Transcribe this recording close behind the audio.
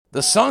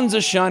The sun's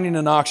a shining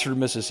in Oxford,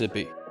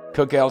 Mississippi.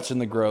 Cookouts in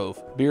the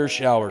Grove, beer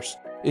showers.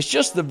 It's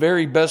just the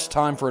very best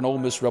time for an Ole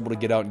Miss Rebel to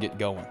get out and get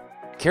going.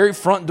 Carry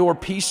front door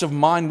peace of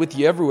mind with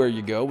you everywhere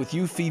you go with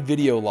UFI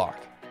Video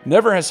Lock.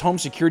 Never has home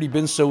security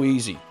been so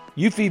easy.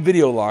 UFI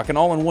Video Lock, an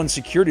all-in-one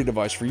security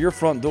device for your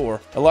front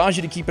door, allows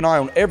you to keep an eye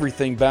on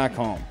everything back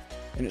home.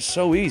 And it's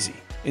so easy.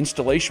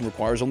 Installation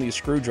requires only a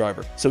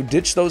screwdriver, so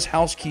ditch those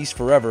house keys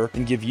forever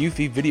and give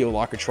UFI Video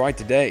Lock a try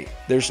today.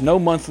 There's no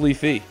monthly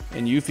fee,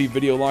 and UFI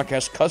Video Lock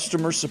has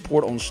customer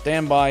support on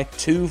standby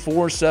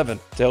 24/7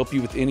 to help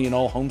you with any and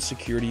all home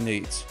security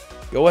needs.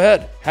 Go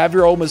ahead, have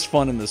your Ole Miss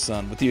fun in the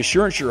sun with the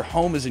assurance your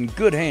home is in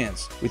good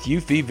hands with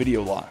UFI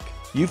Video Lock.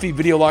 UFI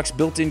Video Lock's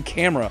built-in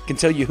camera can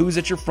tell you who's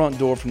at your front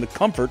door from the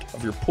comfort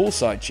of your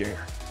poolside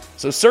chair.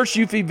 So search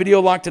UFI Video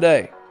Lock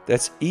today.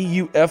 That's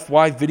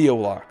EUFY Video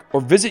Lock. Or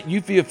visit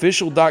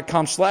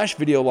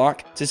UFIofficial.com/Video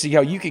Lock to see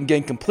how you can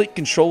gain complete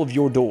control of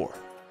your door.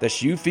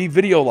 That's UFI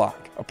Video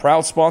Lock, a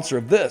proud sponsor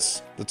of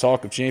this, the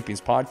Talk of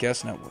Champions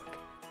Podcast Network.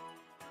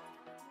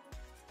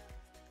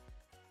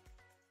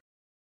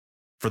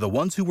 For the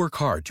ones who work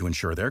hard to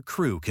ensure their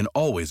crew can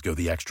always go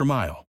the extra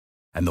mile,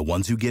 and the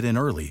ones who get in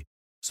early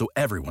so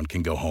everyone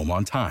can go home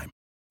on time,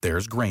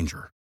 there's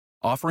Grainger,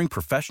 offering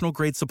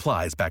professional-grade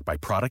supplies backed by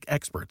product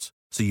experts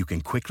so you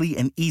can quickly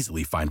and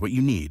easily find what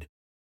you need.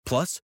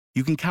 Plus,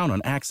 you can count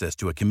on access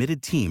to a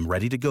committed team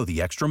ready to go the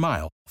extra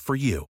mile for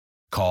you.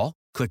 Call,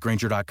 click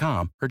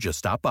Grainger.com, or just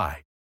stop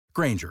by.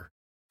 Grainger,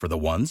 for the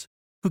ones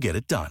who get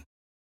it done.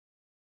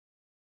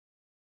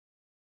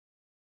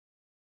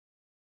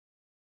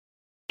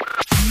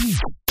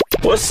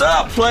 What's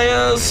up,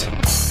 players?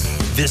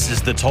 This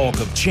is the Talk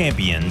of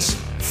Champions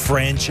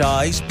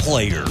franchise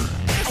player.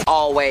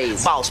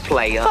 Always boss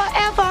player.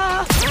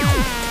 Forever.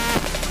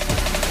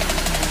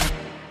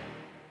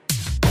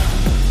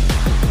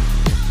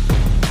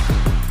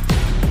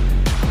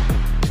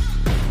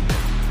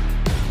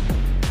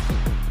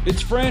 It's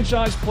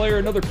Franchise Player,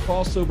 another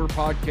crossover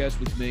podcast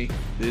with me,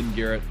 Ben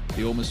Garrett,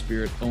 the Ole Miss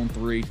Spirit, on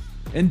 3,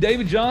 and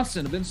David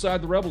Johnson of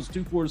Inside the Rebels,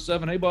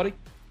 247. Hey, buddy.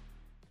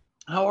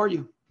 How are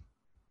you?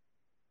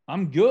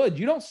 I'm good.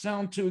 You don't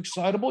sound too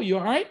excitable. You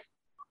all right?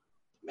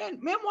 Man,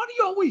 why do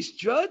you always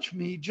judge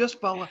me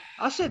just by –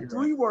 I said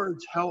three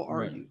words, how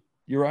are you?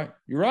 You're right.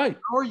 You're right.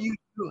 How are you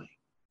doing?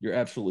 You're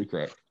absolutely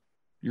correct.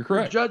 You're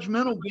correct. You're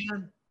judgmental,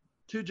 Ben.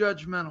 Too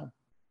judgmental.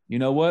 You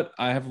know what?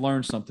 I have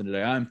learned something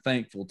today. I'm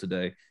thankful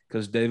today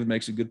because David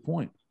makes a good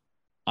point.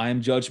 I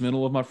am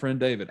judgmental of my friend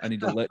David. I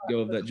need to let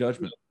go of that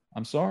judgment.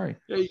 I'm sorry.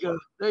 There you go.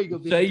 There you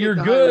go. Say you're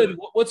good.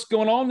 What's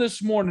going on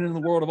this morning in the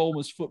world of Ole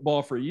Miss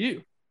football for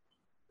you?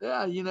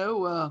 Yeah,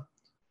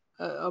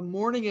 a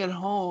morning at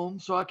home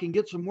so I can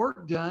get some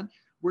work done.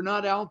 We're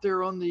not out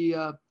there on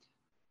the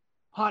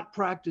hot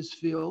practice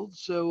field.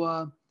 So,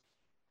 I'm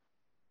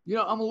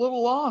a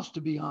little lost,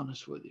 to be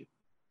honest with you.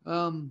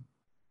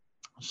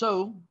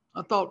 So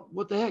I thought,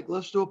 what the heck,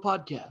 let's do a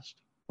podcast.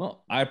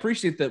 Well, I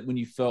appreciate that when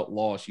you felt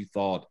lost, you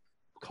thought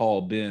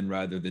call Ben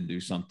rather than do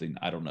something,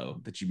 I don't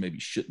know, that you maybe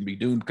shouldn't be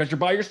doing because you're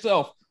by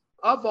yourself.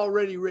 I've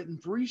already written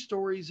 3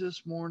 stories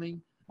this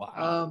morning.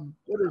 Wow.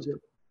 What is it?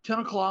 10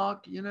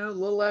 o'clock, a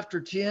little after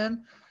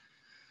 10.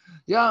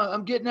 Yeah,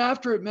 I'm getting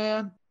after it,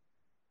 man.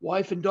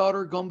 Wife and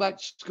daughter going back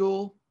to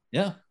school.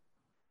 Yeah.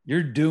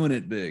 You're doing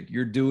it big.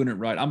 You're doing it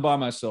right. I'm by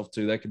myself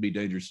too. That could be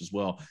dangerous as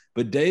well.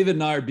 But David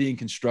and I are being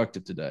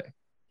constructive today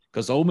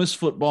because Ole Miss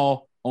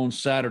football on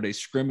Saturday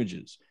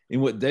scrimmages.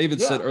 And what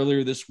David said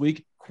earlier this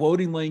week,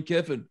 quoting Lane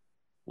Kiffin,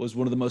 was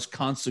one of the most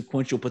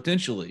consequential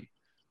potentially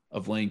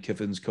of Lane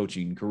Kiffin's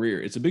coaching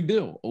career. It's a big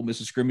deal. Ole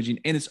Miss is scrimmaging,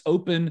 and it's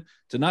open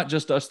to not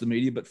just us, the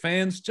media, but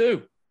fans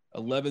too.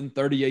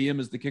 11:30 a.m.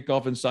 is the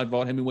kickoff inside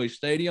Vaught-Hemingway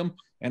Stadium.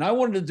 And I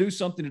wanted to do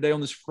something today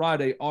on this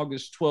Friday,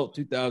 August 12th,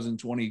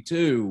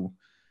 2022,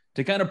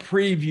 to kind of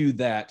preview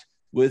that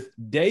with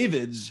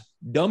David's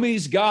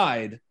Dummies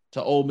Guide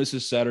to Ole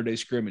Miss's Saturday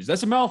scrimmage.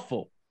 That's a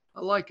mouthful.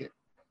 I like it.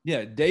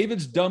 Yeah,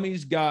 David's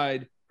Dummies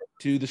Guide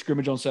to the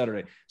scrimmage on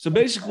Saturday. So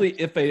basically,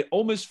 if a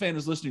Ole Miss fan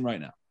is listening right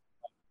now,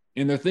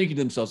 and they're thinking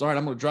to themselves, all right,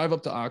 I'm going to drive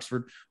up to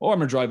Oxford, or I'm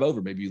going to drive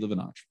over. Maybe you live in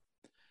Oxford.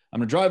 I'm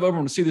going to drive over.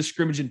 I'm going to see this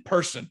scrimmage in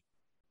person.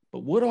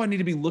 But what do I need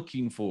to be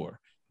looking for?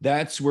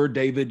 That's where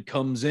David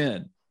comes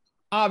in.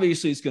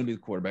 Obviously, it's going to be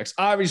the quarterbacks.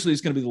 Obviously,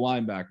 it's going to be the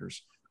linebackers.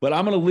 But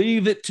I'm going to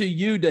leave it to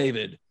you,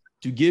 David,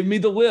 to give me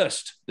the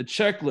list, the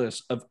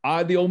checklist of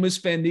the Ole Miss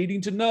fan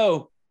needing to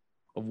know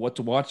of what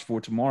to watch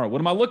for tomorrow.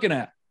 What am I looking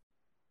at?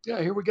 Yeah,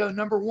 here we go.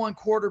 Number 1,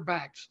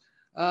 quarterbacks.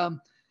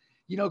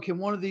 Can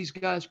one of these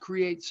guys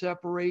create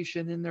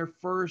separation in their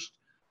first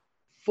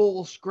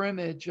full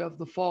scrimmage of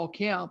the fall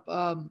camp?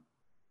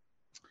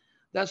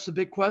 That's the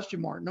big question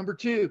mark. Number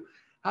 2,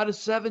 how do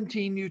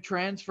 17 new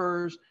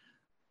transfers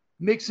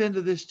mix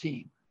into this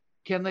team?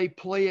 Can they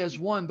play as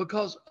one?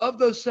 Because of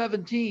those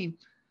 17,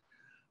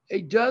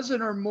 a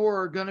dozen or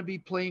more are going to be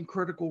playing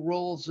critical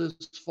roles this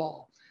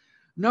fall.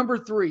 Number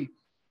 3,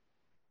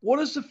 what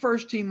does the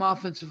first team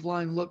offensive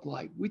line look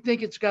like? We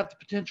think it's got the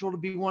potential to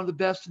be one of the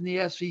best in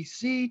the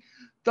SEC,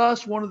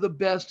 thus one of the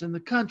best in the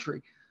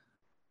country.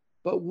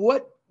 But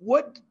what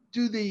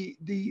do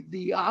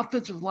the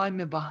offensive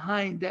linemen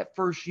behind that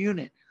first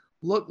unit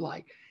look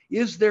like?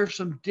 Is there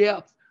some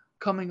depth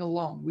coming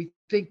along? We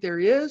think there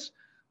is.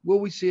 Will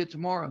we see it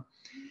tomorrow?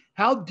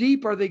 How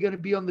deep are they going to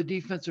be on the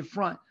defensive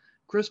front?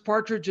 Chris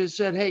Partridge has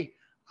said, hey,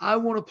 I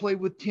want to play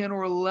with 10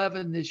 or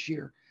 11 this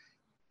year.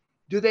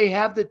 Do they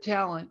have the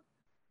talent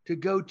to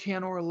go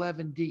 10 or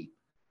 11 deep?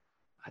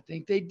 I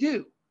think they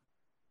do.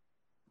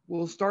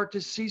 We'll start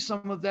to see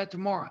some of that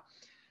tomorrow.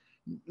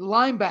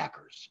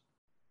 Linebackers.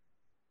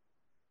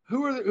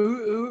 Who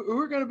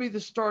are going to be the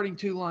starting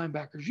two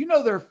linebackers? You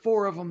know there are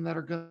four of them that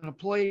are going to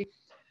play,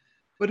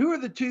 but who are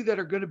the two that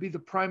are going to be the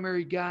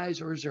primary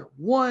guys, or is there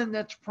one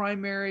that's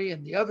primary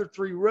and the other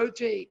three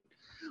rotate?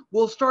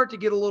 We'll start to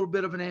get a little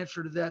bit of an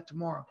answer to that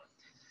tomorrow.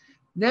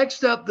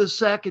 Next up, the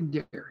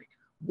secondary.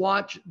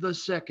 Watch the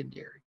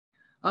secondary.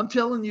 I'm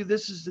telling you,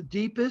 this is the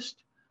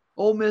deepest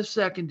Ole Miss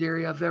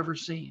secondary I've ever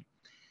seen.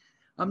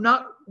 I'm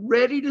not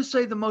ready to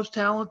say the most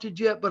talented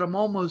yet, but I'm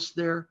almost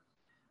there.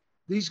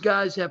 These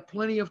guys have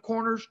plenty of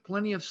corners,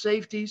 plenty of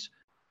safeties.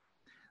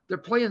 They're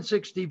playing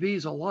 6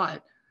 DBs a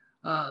lot.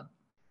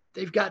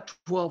 They've got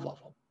 12 of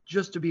them,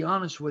 just to be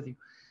honest with you.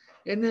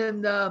 And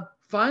then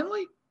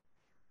finally,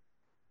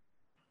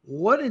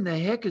 what in the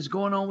heck is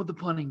going on with the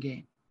punting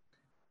game?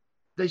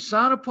 They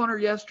signed a punter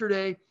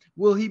yesterday.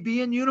 Will he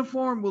be in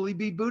uniform? Will he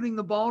be booting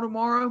the ball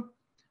tomorrow?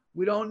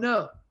 We don't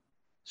know.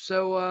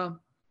 So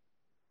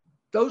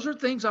those are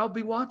things I'll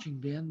be watching,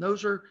 Ben.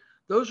 Those are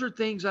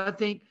things I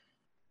think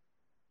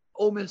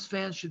Ole Miss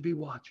fans should be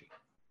watching.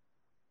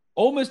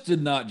 Ole Miss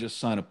did not just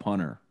sign a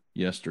punter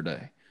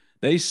yesterday.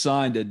 They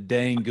signed a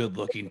dang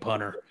good-looking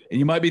punter. And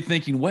you might be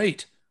thinking,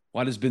 wait,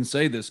 why does Ben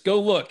say this? Go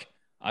look.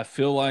 I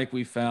feel like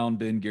we found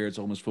Ben Garrett's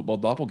Ole Miss football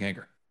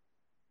doppelganger.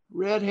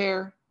 Red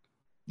hair,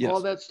 yes.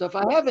 All that stuff.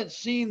 I haven't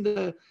seen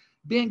the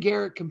Ben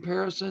Garrett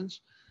comparisons.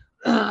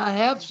 I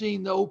have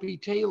seen the Opie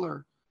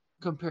Taylor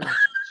comparisons.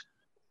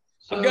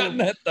 So, I've gotten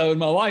that, though, in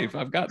my life.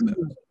 I've gotten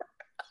that.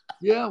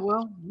 Yeah,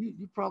 well,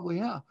 you probably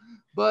have.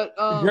 But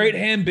Great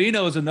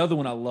Hambino is another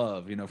one I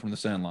love, from the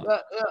Sandlot.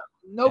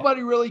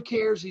 Nobody really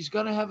cares. He's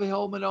going to have a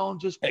helmet on.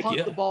 Just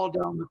punt the ball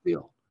down the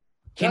field.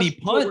 Can he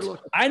punt?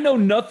 I know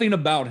nothing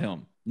about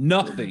him.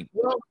 Nothing.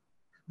 Well,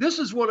 this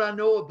is what I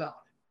know about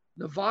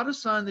him. Nevada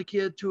signed the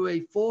kid to a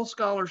full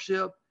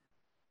scholarship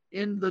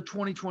in the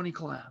 2020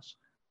 class.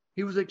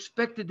 He was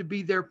expected to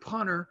be their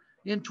punter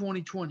in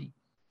 2020.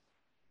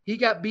 He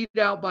got beat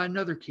out by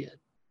another kid.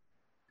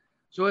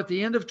 So at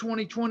the end of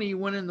 2020, he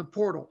went in the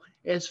portal.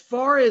 As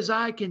far as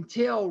I can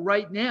tell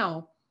right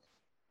now,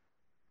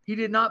 he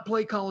did not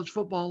play college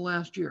football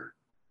last year.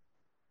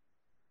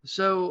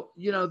 So,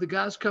 the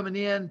guy's coming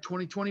in.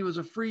 2020 was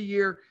a free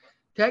year,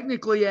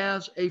 technically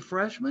as a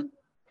freshman.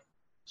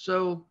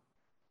 So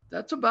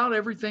that's about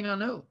everything I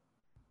know.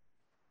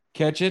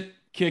 Catch it,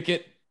 kick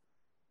it,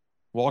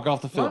 walk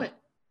off the field. Run it.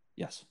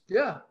 Yes.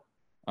 Yeah.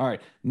 All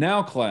right.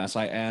 Now, class,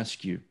 I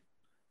ask you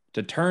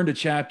to turn to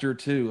chapter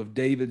 2 of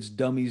David's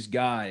Dummies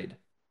Guide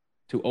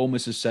to Ole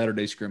Miss's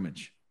Saturday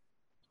scrimmage.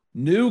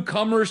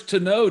 Newcomers to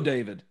know,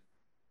 David.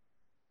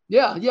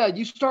 Yeah.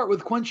 You start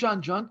with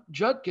Quinshon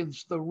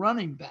Judkins, the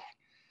running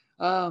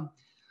back.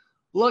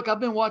 Look, I've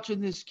been watching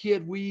this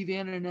kid weave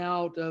in and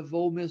out of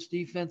Ole Miss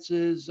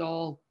defenses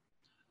all,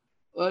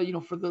 for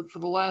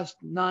the last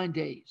 9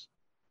 days,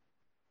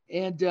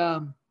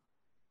 and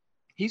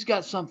he's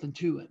got something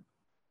to him.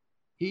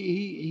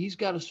 He's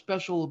got a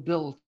special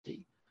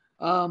ability.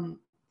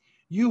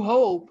 You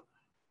hope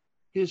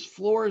his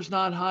floor is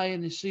not high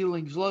and his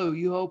ceiling's low.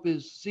 You hope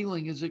his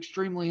ceiling is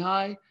extremely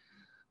high,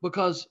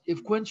 because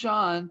if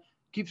Quinshon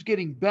keeps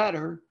getting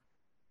better,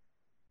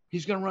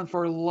 he's going to run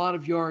for a lot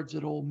of yards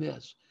at Ole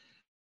Miss.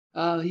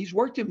 He's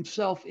worked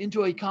himself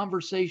into a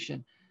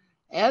conversation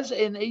as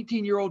an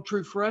 18-year-old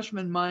true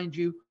freshman, mind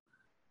you,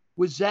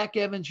 with Zach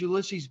Evans,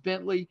 Ulysses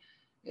Bentley,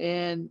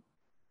 and,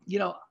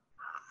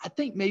 I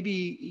think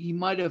maybe he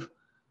might have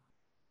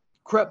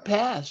crept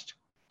past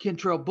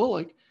Kentrell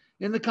Bullock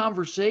in the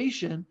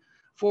conversation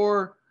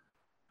for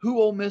who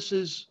Ole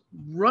Miss's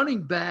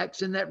running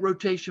backs in that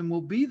rotation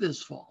will be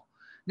this fall.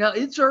 Now,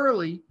 it's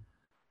early.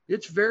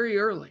 It's very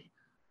early.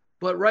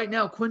 But right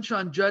now,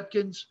 Quinshon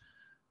Judkins,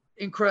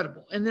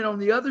 incredible. And then on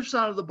the other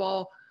side of the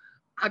ball,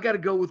 I got to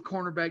go with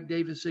cornerback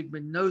Davis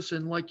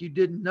Igbinosun. Like you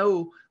didn't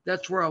know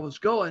that's where I was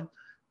going.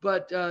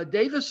 But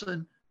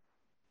Davison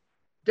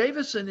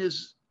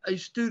is a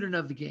student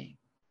of the game.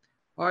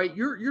 All right,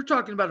 you're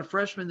talking about a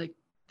freshman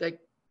that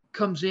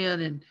comes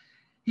in and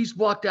he's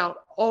blocked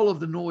out all of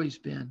the noise,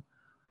 Ben.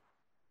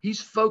 He's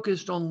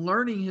focused on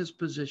learning his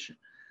position,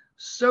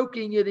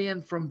 soaking it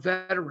in from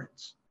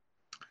veterans,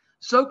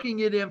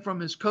 soaking it in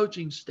from his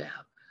coaching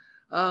staff.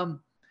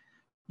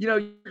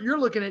 You're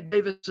looking at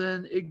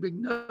Davison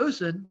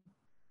Igbinosun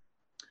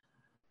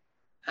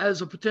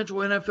as a potential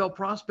NFL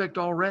prospect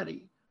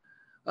already.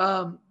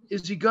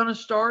 Is he going to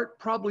start?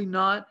 Probably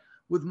not,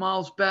 with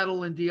Miles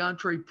Battle and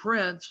DeAndre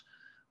Prince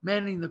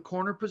manning the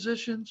corner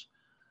positions,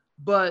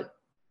 but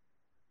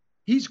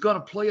he's going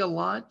to play a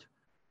lot.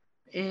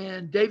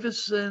 And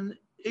Davison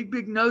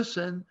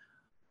Igbinosun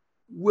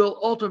will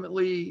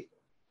ultimately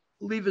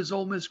leave his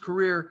Ole Miss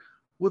career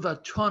with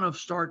a ton of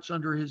starts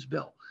under his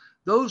belt.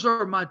 Those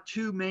are my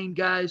two main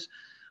guys.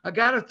 I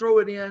got to throw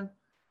it in,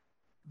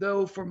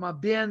 though, for my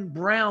Ben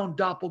Brown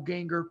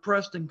doppelganger,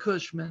 Preston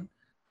Cushman,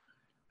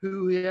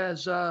 who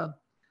has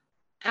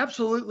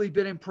absolutely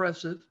been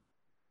impressive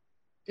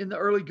in the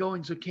early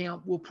goings of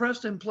camp. Will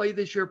Preston play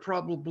this year?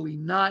 Probably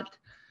not.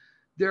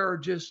 There are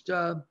just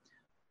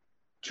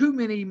too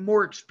many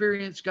more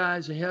experienced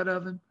guys ahead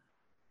of him.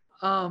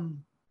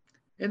 And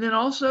then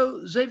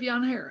also Xavier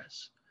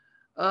Harris,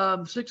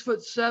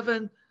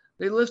 6'7".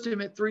 They list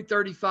him at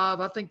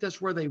 335. I think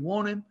that's where they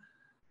want him.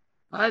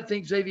 I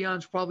think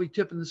Xavier's probably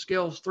tipping the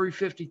scales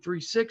 350,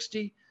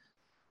 360.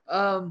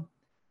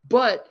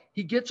 But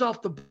he gets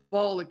off the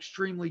ball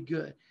extremely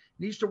good.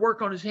 He needs to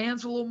work on his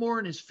hands a little more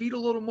and his feet a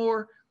little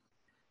more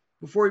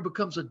before he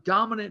becomes a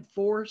dominant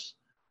force.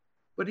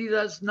 But he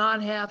does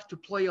not have to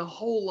play a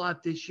whole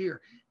lot this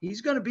year.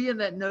 He's going to be in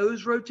that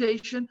nose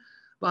rotation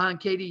behind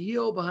Katie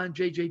Hill, behind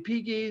J.J.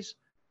 Pegues.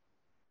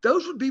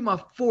 Those would be my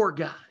four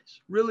guys,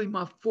 really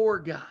my four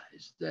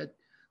guys that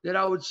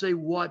I would say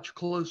watch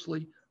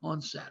closely on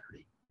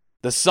Saturday.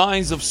 The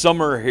signs of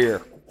summer are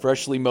here.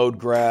 Freshly mowed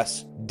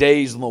grass,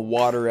 days on the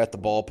water at the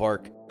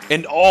ballpark,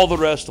 and all the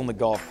rest on the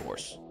golf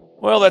course.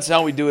 Well, that's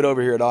how we do it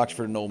over here at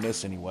Oxford and Ole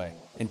Miss anyway.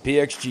 And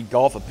PXG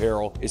Golf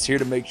Apparel is here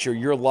to make sure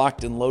you're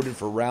locked and loaded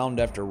for round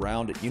after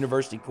round at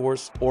University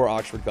Course or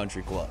Oxford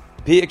Country Club.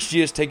 PXG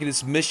has taken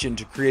its mission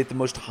to create the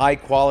most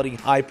high-quality,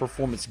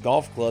 high-performance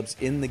golf clubs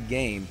in the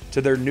game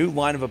to their new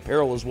line of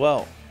apparel as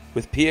well.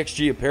 With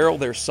PXG Apparel,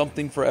 there's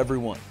something for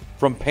everyone.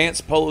 From pants,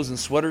 polos, and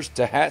sweaters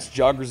to hats,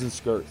 joggers, and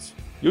skirts.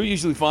 You'll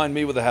usually find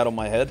me with a hat on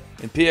my head,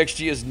 and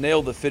PXG has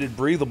nailed the fitted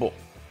breathable.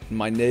 And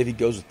my navy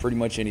goes with pretty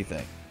much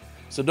anything.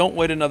 So don't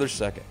wait another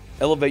second.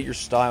 Elevate your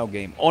style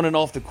game on and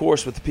off the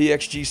course with the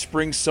PXG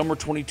Spring Summer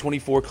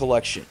 2024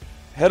 collection.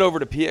 Head over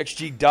to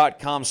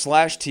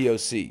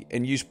pxg.com/TOC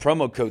and use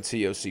promo code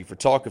TOC for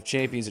Talk of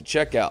Champions at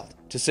checkout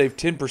to save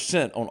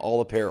 10% on all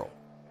apparel.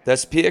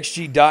 That's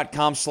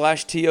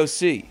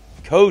pxg.com/TOC,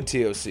 code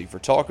TOC for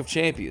Talk of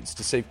Champions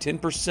to save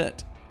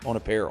 10% on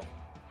apparel.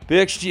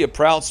 PXG, a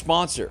proud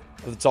sponsor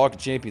of the Talk of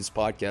Champions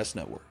podcast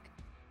network.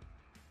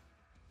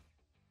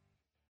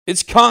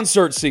 It's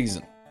concert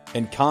season,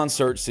 and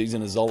concert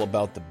season is all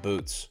about the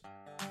boots.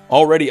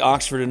 Already,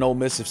 Oxford and Ole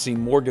Miss have seen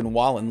Morgan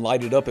Wallen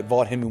lighted up at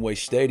Vaught Hemingway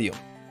Stadium.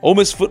 Ole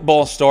Miss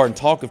football star and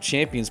Talk of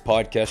Champions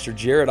podcaster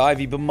Jared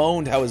Ivey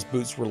bemoaned how his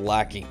boots were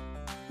lacking.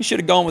 He should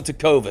have gone with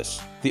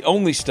Tecovas, the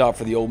only stop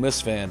for the Ole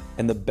Miss fan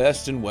and the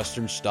best in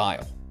Western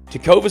style.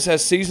 Tecovas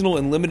has seasonal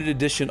and limited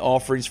edition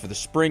offerings for the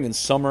spring and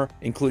summer,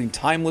 including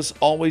timeless,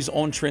 always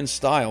on-trend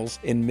styles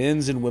in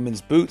men's and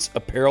women's boots,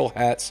 apparel,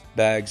 hats,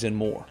 bags, and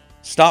more.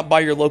 Stop by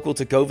your local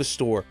Tecovas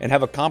store and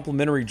have a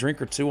complimentary drink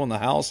or two on the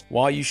house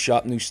while you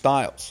shop new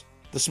styles.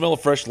 The smell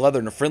of fresh leather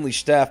and a friendly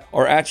staff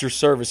are at your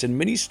service, and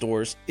many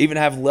stores even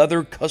have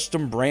leather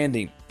custom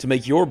branding to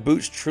make your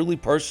boots truly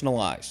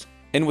personalized.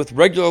 And with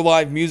regular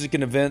live music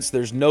and events,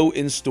 there's no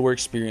in-store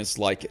experience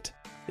like it.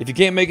 If you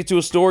can't make it to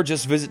a store,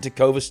 just visit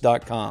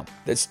tecovas.com.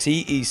 That's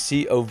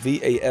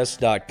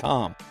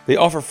TECOVAS.com. They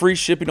offer free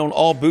shipping on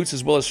all boots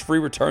as well as free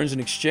returns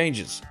and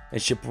exchanges and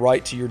ship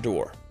right to your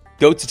door.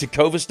 Go to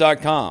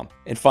tecovas.com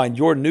and find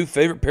your new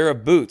favorite pair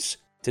of boots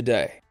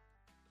today.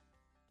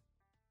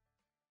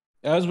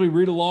 As we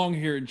read along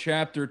here in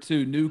Chapter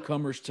 2,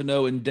 Newcomers to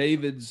Know in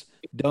David's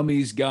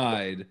Dummies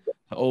Guide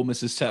to Ole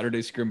Miss's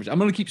Saturday Scrimmage. I'm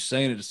going to keep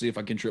saying it to see if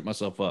I can trip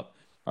myself up.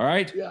 All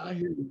right? Yeah, I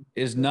hear you.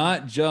 Is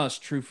not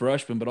just true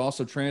freshmen, but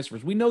also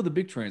transfers. We know the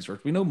big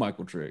transfers. We know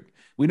Michael Trigg.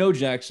 We know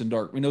Jackson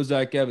Dark. We know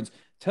Zach Evans.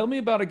 Tell me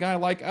about a guy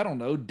like, I don't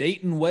know,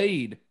 Dayton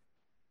Wade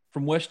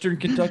from Western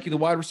Kentucky, the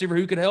wide receiver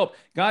who could help.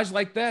 Guys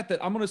like that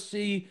I'm going to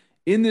see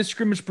in this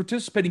scrimmage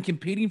participating,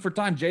 competing for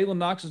time. Jalen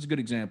Knox is a good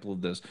example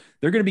of this.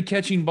 They're going to be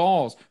catching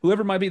balls.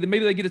 Whoever it might be,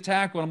 maybe they get a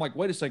tackle, and I'm like,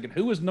 wait a second,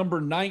 who is number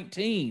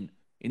 19?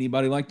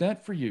 Anybody like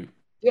that for you?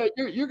 Yeah,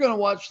 you're going to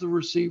watch the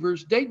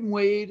receivers. Dayton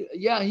Wade,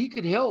 yeah, he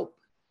could help.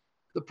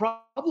 The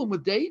problem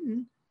with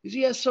Dayton is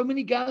he has so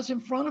many guys in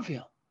front of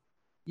him,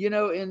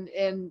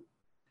 and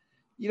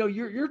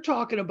you're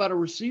talking about a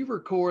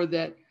receiver core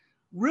that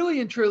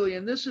really and truly,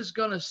 and this is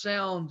going to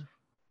sound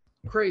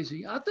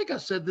crazy. I think I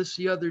said this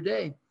the other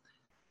day.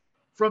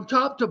 From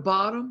top to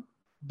bottom,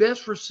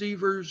 best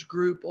receivers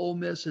group Ole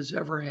Miss has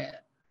ever had,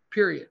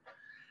 period.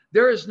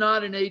 There is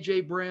not an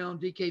A.J. Brown,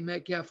 DK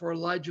Metcalf, or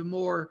Elijah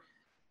Moore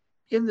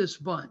in this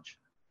bunch.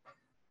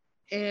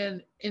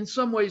 And in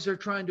some ways, they're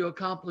trying to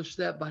accomplish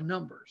that by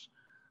numbers.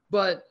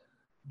 But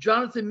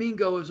Jonathan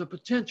Mingo is a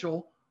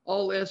potential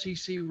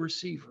all-SEC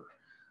receiver.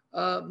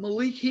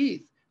 Malik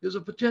Heath is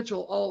a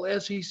potential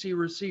all-SEC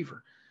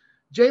receiver.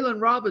 Jalen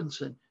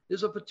Robinson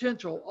is a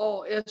potential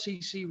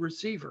all-SEC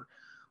receiver.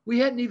 We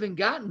hadn't even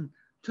gotten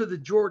to the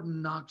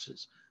Jordan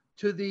Knoxes,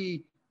 to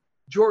the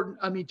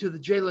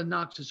Jalen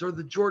Knoxes or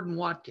the Jordan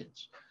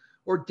Watkins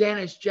or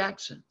Danish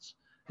Jacksons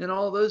and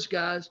all those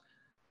guys.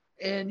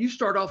 And you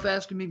start off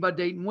asking me about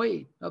Dayton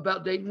Wade.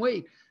 Dayton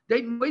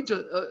Wade's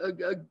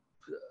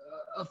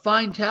a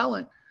fine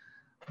talent,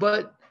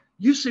 but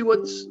you see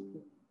what's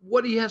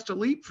what he has to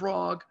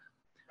leapfrog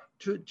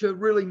to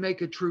really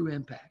make a true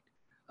impact.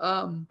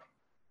 And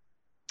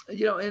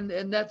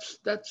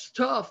that's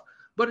tough,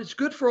 but it's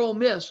good for Ole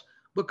Miss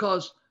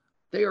because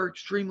they are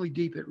extremely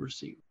deep at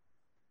receiver.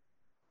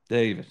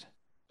 David,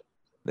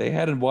 they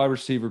had a wide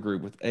receiver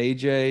group with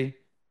AJ,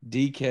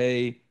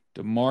 DK,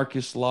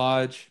 DeMarcus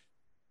Lodge.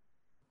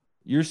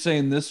 You're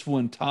saying this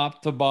one,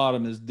 top to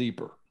bottom, is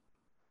deeper?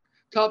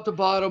 Top to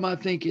bottom, I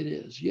think it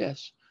is,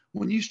 yes.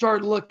 When you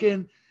start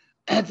looking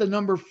at the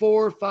number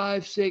 4,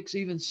 5, 6,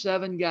 even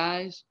 7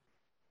 guys,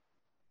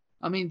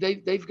 I mean,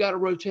 they've got a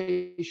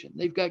rotation.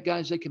 They've got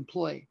guys that can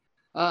play.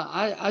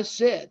 I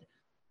said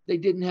they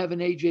didn't have an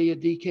AJ, a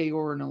DK,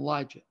 or an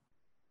Elijah.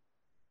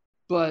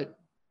 But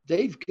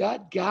they've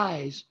got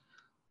guys,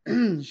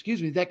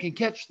 excuse me, that can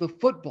catch the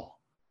football.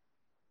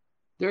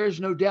 There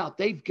is no doubt.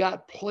 They've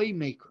got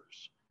playmakers.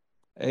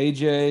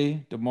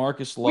 AJ,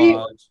 DeMarcus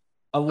Lodge,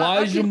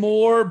 Elijah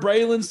Moore,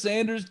 Braylon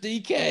Sanders,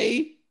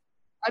 DK.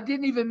 I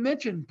didn't even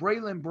mention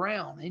Braylon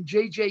Brown and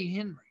JJ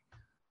Henry.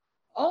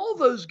 All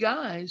those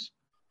guys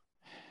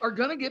are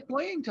going to get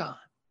playing time.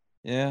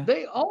 Yeah.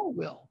 They all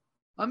will.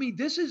 I mean,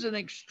 this is an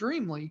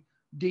extremely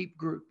deep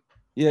group.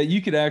 Yeah,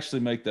 you could actually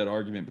make that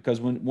argument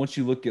because once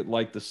you look at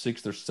like the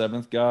 6th or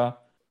 7th guy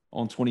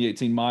on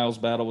 2018, Miles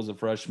Battle was a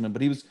freshman,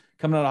 but he was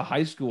coming out of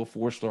high school, a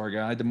 4-star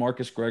guy.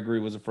 DeMarcus Gregory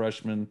was a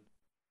freshman.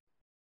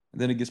 And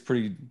then it gets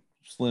pretty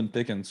slim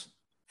pickings.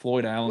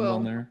 Floyd Allen's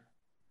on there.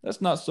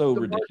 That's not so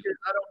ridiculous.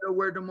 I don't know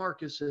where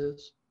DeMarcus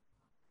is.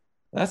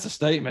 That's a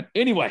statement.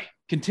 Anyway,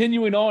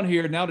 continuing on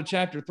here now to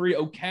chapter 3.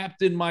 Oh,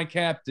 Captain, my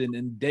captain,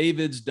 and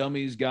David's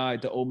Dummies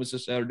Guide to Ole Miss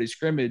Saturday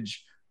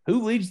Scrimmage.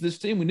 Who leads this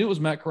team? We knew it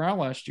was Matt Corral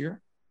last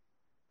year.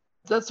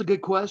 That's a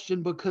good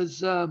question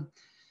because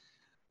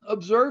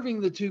observing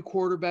the 2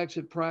 quarterbacks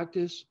at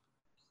practice,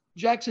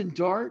 Jackson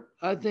Dart,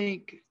 I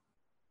think,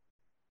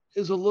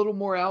 is a little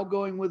more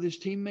outgoing with his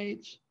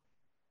teammates,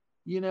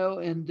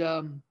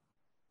 and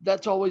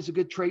that's always a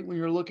good trait when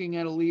you're looking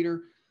at a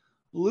leader.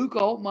 Luke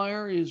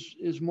Altmaier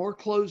is more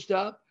closed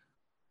up,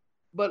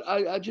 but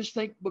I just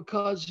think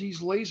because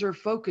he's laser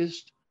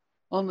focused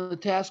on the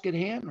task at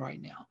hand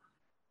right now.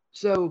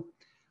 So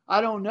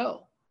I don't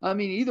know. I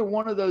mean, either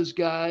one of those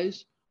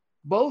guys,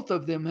 both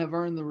of them have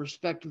earned the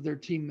respect of their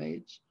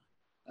teammates.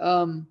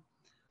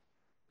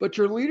 But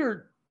your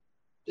leader,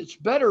 it's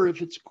better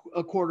if it's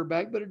a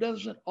quarterback, but it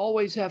doesn't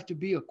always have to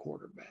be a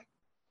quarterback.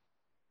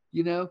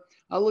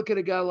 I look at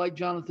a guy like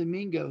Jonathan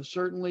Mingo.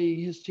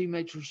 Certainly his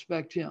teammates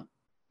respect him.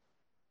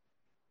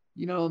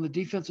 On the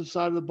defensive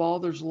side of the ball,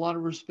 there's a lot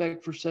of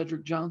respect for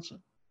Cedric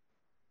Johnson.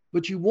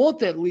 But you want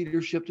that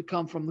leadership to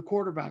come from the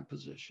quarterback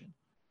position.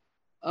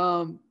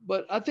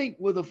 But I think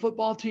with a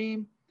football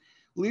team,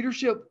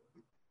 leadership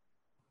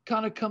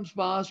kind of comes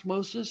by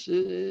osmosis.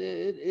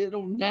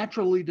 It'll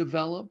naturally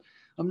develop.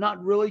 I'm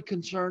not really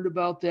concerned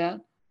about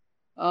that.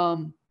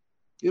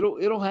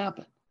 It'll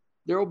happen.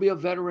 There will be a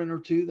veteran or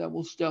two that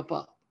will step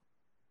up.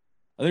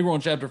 I think we're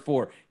on chapter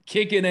 4.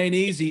 Kicking ain't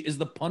easy. Is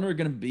the punter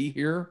going to be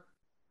here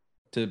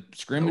to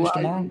scrimmage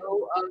tomorrow?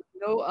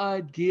 No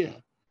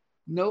idea.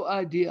 No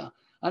idea.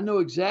 I know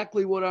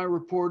exactly what I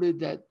reported,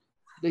 that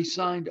they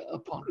signed a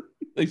punter.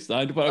 They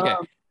signed a punter.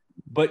 Okay.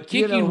 But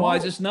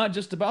kicking-wise, it's not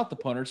just about the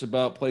punter. It's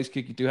about place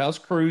kicking too. How's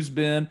Cruz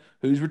been?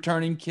 Who's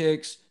returning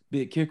kicks?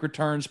 Be it kick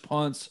returns,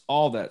 punts,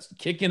 all that.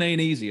 Kicking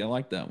ain't easy. I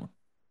like that one.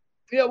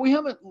 Yeah, we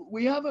haven't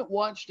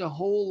watched a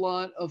whole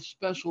lot of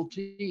special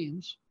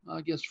teams,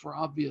 I guess for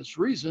obvious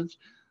reasons,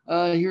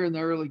 here in the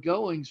early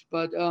goings.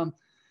 But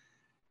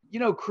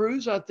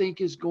Cruz, I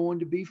think, is going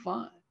to be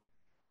fine.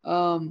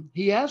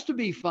 He has to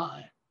be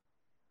fine.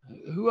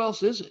 Who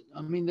else is it?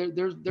 I mean,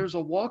 there's a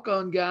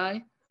walk-on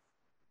guy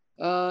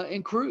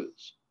in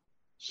Cruz.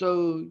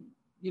 So,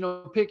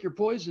 pick your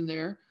poison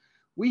there.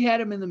 We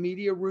had him in the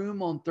media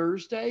room on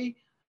Thursday.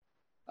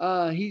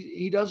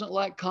 He doesn't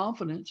lack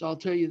confidence, I'll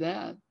tell you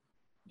that.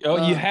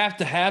 Oh, you have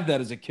to have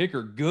that as a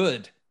kicker.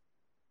 Good.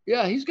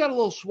 Yeah, he's got a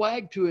little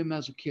swag to him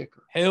as a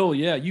kicker. Hell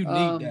yeah, you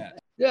need that.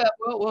 Yeah,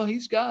 well,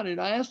 he's got it.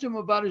 I asked him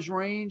about his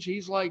range.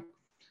 He's like,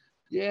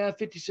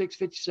 56,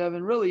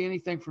 57, really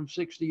anything from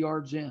 60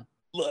 yards in.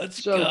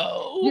 Let's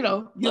go.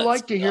 You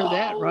like to hear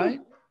that, right?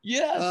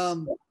 Yes.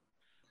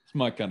 It's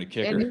my kind of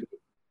kicker.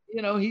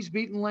 And he's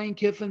beaten Lane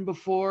Kiffin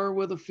before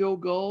with a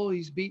field goal.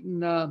 He's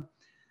beaten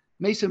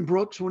Mason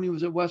Brooks when he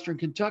was at Western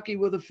Kentucky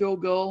with a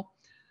field goal.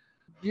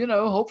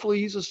 Hopefully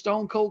he's a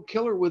stone cold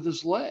killer with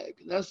his leg.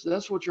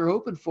 That's what you're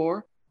hoping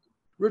for.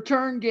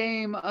 Return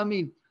game, I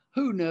mean,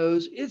 who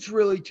knows? It's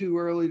really too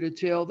early to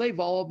tell. They've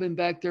all been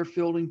back there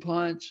fielding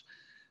punts.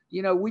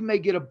 We may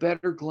get a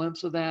better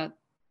glimpse of that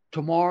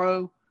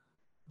tomorrow.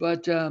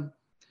 But,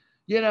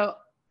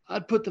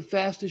 I'd put the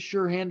fastest,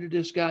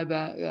 sure-handedest guy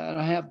back that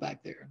I have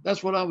back there.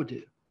 That's what I would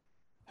do.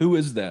 Who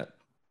is that,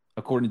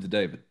 according to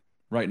David,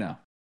 right now?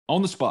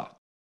 On the spot.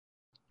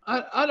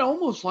 I'd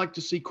almost like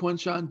to see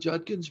Quinshon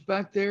Judkins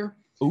back there.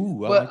 Ooh,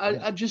 but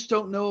I just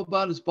don't know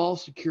about his ball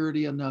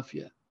security enough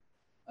yet.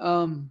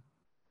 Man,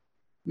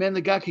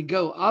 the guy could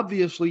go.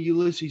 Obviously,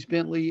 Ulysses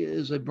Bentley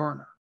is a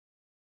burner.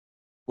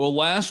 Well,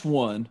 last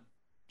one,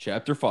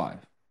 chapter 5.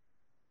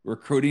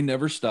 Recruiting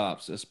never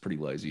stops. That's pretty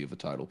lazy of a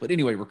title. But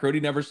anyway,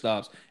 recruiting never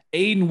stops.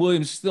 Aiden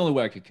Williams is the only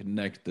way I could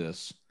connect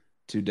this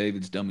to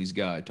David's Dummies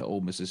Guide to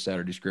Ole Miss's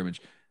Saturday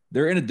scrimmage.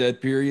 They're in a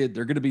dead period.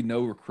 There are going to be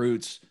no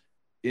recruits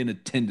in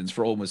attendance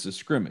for Ole Miss's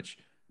scrimmage.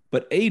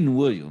 But Aiden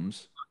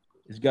Williams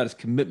has got his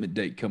commitment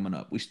date coming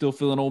up. We still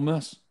feeling Ole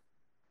Miss?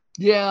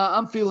 Yeah,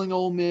 I'm feeling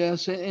Ole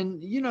Miss.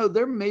 And, you know,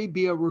 there may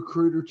be a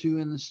recruit or two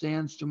in the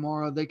stands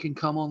tomorrow. They can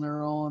come on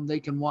their own. They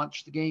can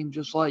watch the game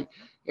just like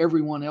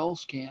everyone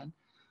else can.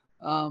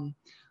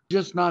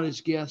 Just not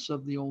as guests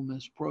of the Ole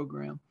Miss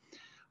program.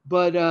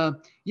 But,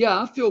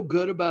 yeah, I feel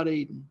good about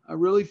Aiden. I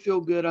really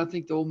feel good. I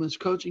think the Ole Miss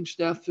coaching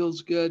staff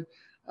feels good.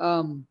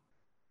 But,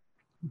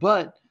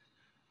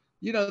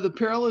 you know, the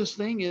perilous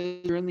thing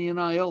is you're in the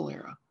NIL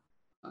era.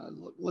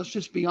 Let's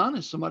just be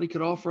honest. Somebody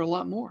could offer a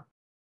lot more.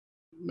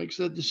 Makes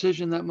that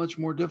decision that much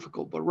more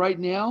difficult. But right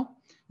now,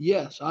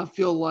 yes, I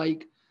feel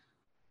like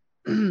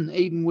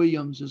Aiden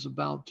Williams is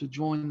about to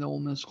join the Ole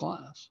Miss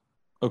class.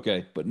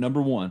 Okay, but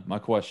number one, my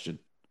question,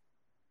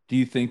 do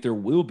you think there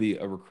will be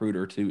a recruit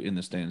or two in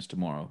the stands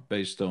tomorrow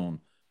based on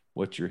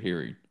what you're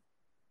hearing?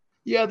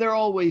 Yeah, there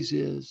always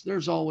is.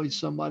 There's always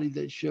somebody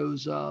that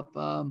shows up.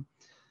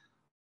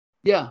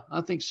 Yeah,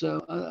 I think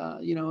so.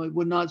 You know, it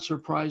would not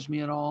surprise me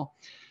at all.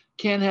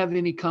 Can't have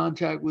any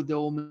contact with the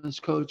Ole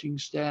Miss coaching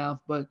staff,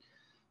 but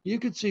you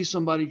could see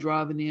somebody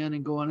driving in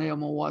and going, hey,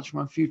 I'm going to watch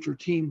my future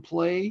team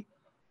play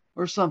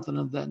or something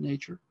of that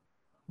nature.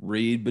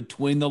 Read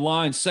between the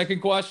lines. Second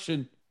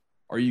question,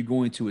 are you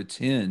going to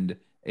attend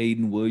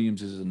Aiden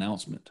Williams'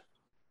 announcement?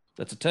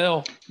 That's a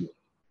tell.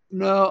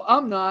 No,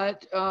 I'm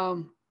not.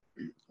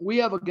 We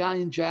have a guy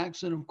in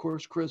Jackson, of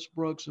course, Chris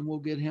Brooks, and we'll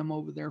get him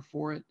over there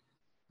for it,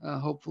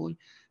 hopefully.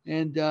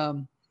 And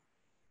no,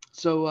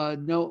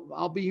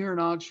 I'll be here in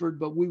Oxford,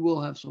 but we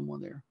will have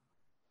someone there.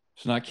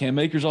 It's not Cam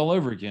Akers all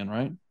over again,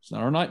 right? It's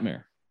not our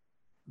nightmare.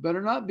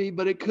 Better not be,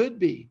 but it could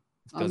be.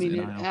 I mean,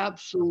 it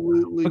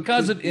absolutely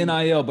because of be.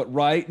 NIL. But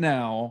right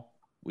now,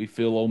 we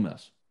feel Ole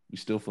Miss. We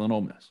still feeling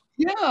Ole Miss.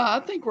 Yeah, I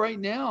think right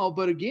now.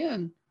 But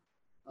again,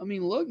 I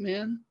mean, look,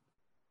 man,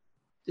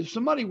 if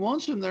somebody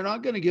wants him, they're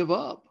not going to give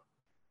up.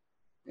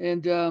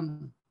 And,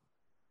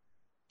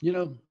 you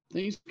know,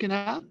 things can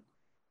happen.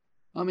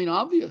 I mean,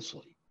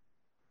 obviously.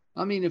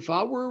 I mean, if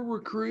I were a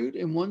recruit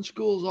and one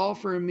school's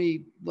offering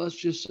me, let's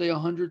just say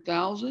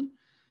 $100,000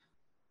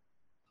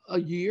 a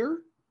year,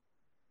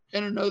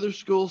 and another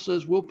school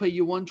says we'll pay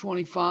you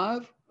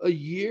 $125,000 a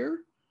year,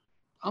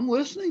 I'm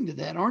listening to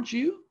that, aren't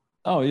you?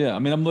 Oh yeah, I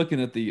mean, I'm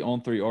looking at the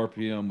On3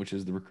 RPM, which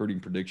is the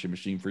recruiting prediction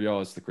machine for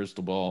y'all. It's the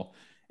crystal ball,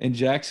 and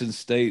Jackson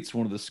State's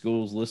one of the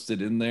schools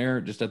listed in there,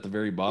 just at the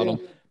very bottom.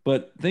 Yeah.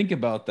 But think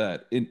about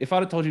that. If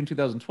I'd have told you in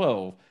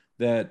 2012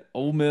 that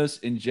Ole Miss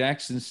and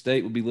Jackson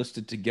State would be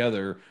listed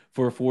together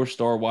for a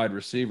 4-star wide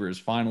receiver as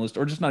finalists,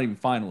 or just not even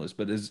finalists,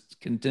 but as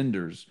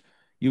contenders,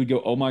 you would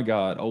go, oh my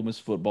God, Ole Miss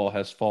football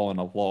has fallen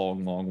a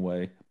long, long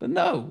way. But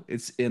no,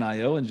 it's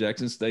NIL, and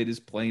Jackson State is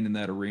playing in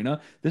that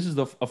arena. This is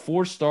a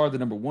 4-star, the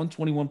number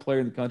 121 player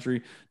in the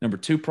country, number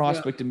 2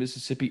 prospect in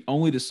Mississippi,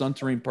 only to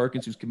Suntarine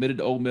Perkins, who's committed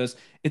to Ole Miss.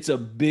 It's a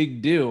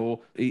big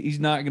deal. He's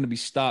not going to be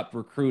stopped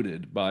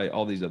recruited by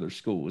all these other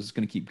schools. It's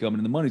going to keep coming,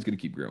 and the money's going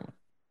to keep growing.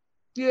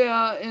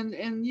 Yeah,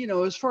 and you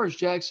know, as far as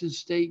Jackson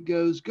State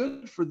goes,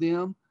 good for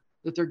them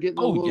that they're getting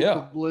a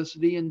little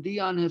publicity. And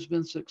Dion has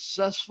been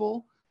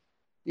successful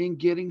in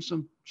getting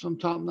some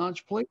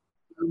top-notch players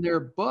in there.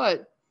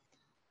 But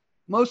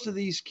most of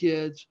these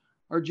kids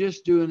are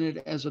just doing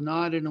it as a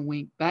nod and a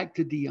wink back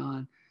to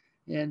Dion.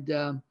 And,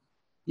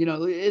 you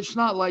know, it's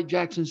not like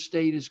Jackson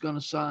State is going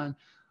to sign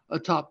a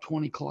top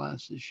 20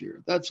 class this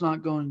year. That's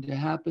not going to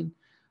happen.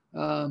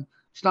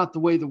 It's not the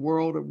way the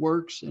world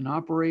works and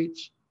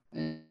operates.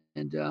 And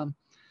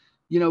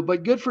you know,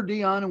 but good for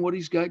Dion and what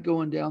he's got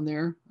going down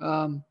there.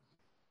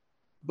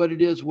 But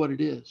it is what it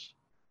is.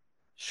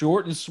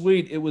 Short and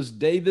sweet. It was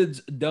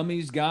David's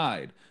Dummies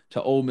Guide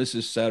to Ole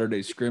Miss's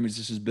Saturday scrimmage.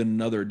 This has been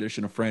another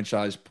edition of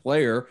Franchise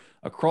Player,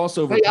 a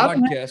crossover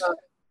podcast.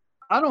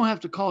 I don't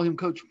have to call him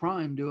Coach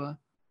Prime, do I?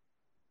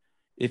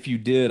 If you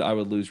did, I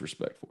would lose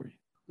respect for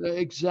you.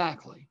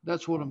 Exactly.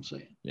 That's what I'm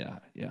saying. Yeah.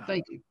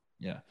 Thank you.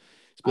 Yeah.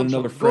 It's been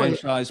another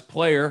Franchise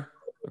Player,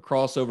 a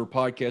crossover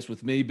podcast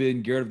with me,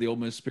 Ben Garrett of the Ole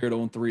Miss Spirit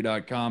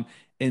on3.com,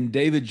 and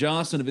David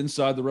Johnson of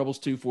Inside the Rebels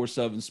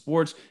 247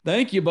 Sports.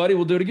 Thank you, buddy.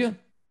 We'll do it again.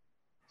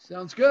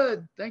 Sounds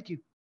good. Thank you.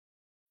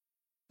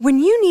 When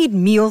you need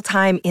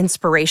mealtime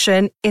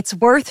inspiration, it's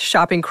worth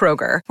shopping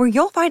Kroger, where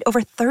you'll find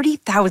over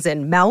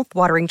 30,000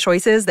 mouth-watering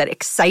choices that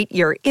excite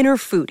your inner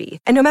foodie.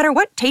 And no matter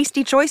what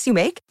tasty choice you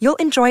make, you'll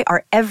enjoy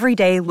our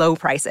everyday low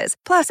prices,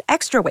 plus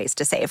extra ways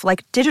to save,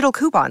 like digital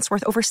coupons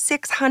worth over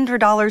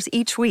 $600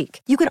 each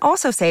week. You can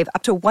also save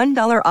up to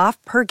 $1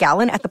 off per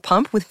gallon at the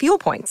pump with fuel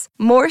points.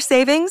 More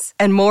savings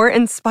and more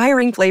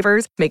inspiring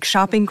flavors make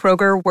shopping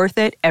Kroger worth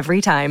it every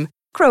time.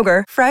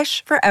 Kroger,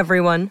 fresh for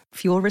everyone.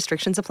 Fuel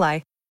restrictions apply.